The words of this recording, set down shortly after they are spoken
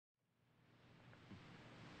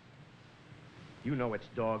You know it's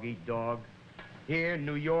dog eat dog. Here,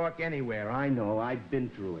 New York, anywhere. I know. I've been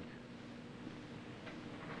through it.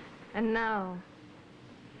 And now?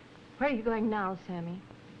 Where are you going now, Sammy?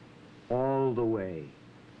 All the way.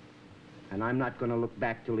 And I'm not going to look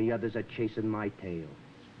back till the others are chasing my tail.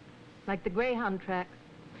 Like the Greyhound track.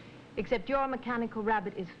 Except your mechanical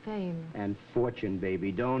rabbit is fame. And fortune,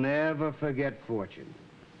 baby. Don't ever forget fortune.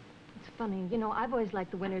 It's funny. You know, I've always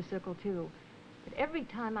liked the winner's circle, too. But every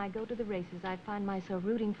time I go to the races, I find myself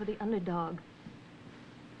rooting for the underdog.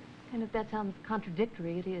 And if that sounds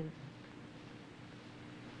contradictory, it is.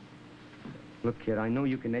 Look, kid, I know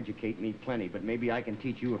you can educate me plenty, but maybe I can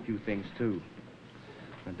teach you a few things, too.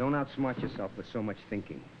 Now, don't outsmart yourself with so much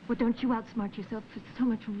thinking. Well, don't you outsmart yourself with so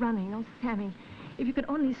much running. Oh, Sammy, if you could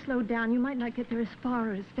only slow down, you might not get there as far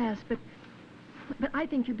or as fast, but I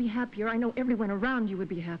think you'd be happier. I know everyone around you would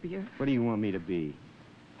be happier. What do you want me to be?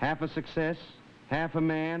 Half a success? Half a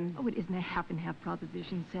man? Oh, it isn't a half and half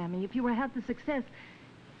proposition, Sammy. If you were half the success,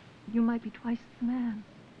 you might be twice the man.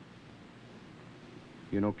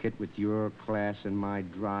 You know, Kit, with your class and my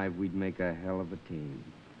drive, we'd make a hell of a team.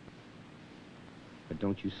 But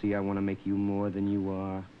don't you see I want to make you more than you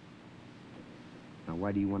are? Now,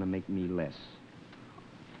 why do you want to make me less?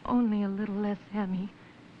 Only a little less, Sammy.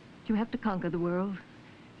 You have to conquer the world.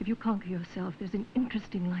 If you conquer yourself, there's an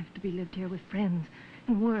interesting life to be lived here with friends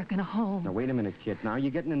and work and a home. Now, wait a minute, Kit. Now,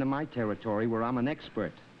 you're getting into my territory where I'm an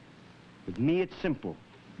expert. With me, it's simple.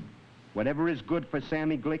 Whatever is good for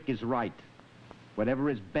Sammy Glick is right. Whatever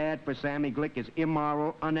is bad for Sammy Glick is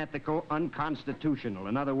immoral, unethical, unconstitutional.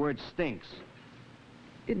 In other words, stinks.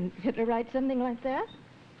 Didn't Hitler write something like that?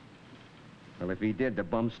 Well, if he did, the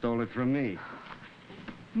bum stole it from me.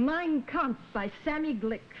 Mein Kampf by Sammy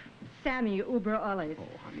Glick. Sammy über alles. Oh,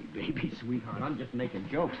 honey, baby, sweetheart, I'm just making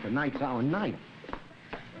jokes. Tonight's our night.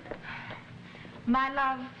 My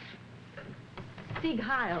love, Sieg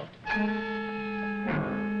Heil.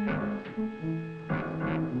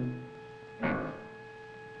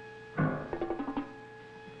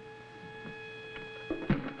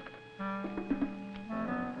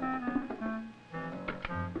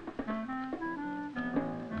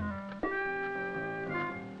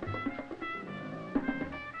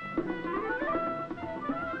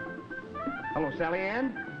 Hello, Sally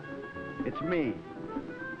Ann? It's me.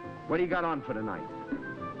 What do you got on for tonight?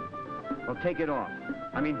 Well, take it off.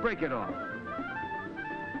 I mean, break it off.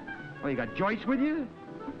 Oh, you got Joyce with you?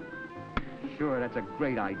 Sure, that's a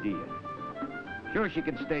great idea. Sure, she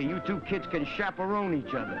can stay. You two kids can chaperone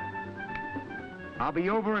each other. I'll be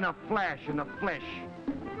over in a flash in the flesh.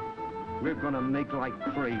 We're gonna make like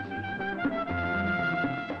crazy.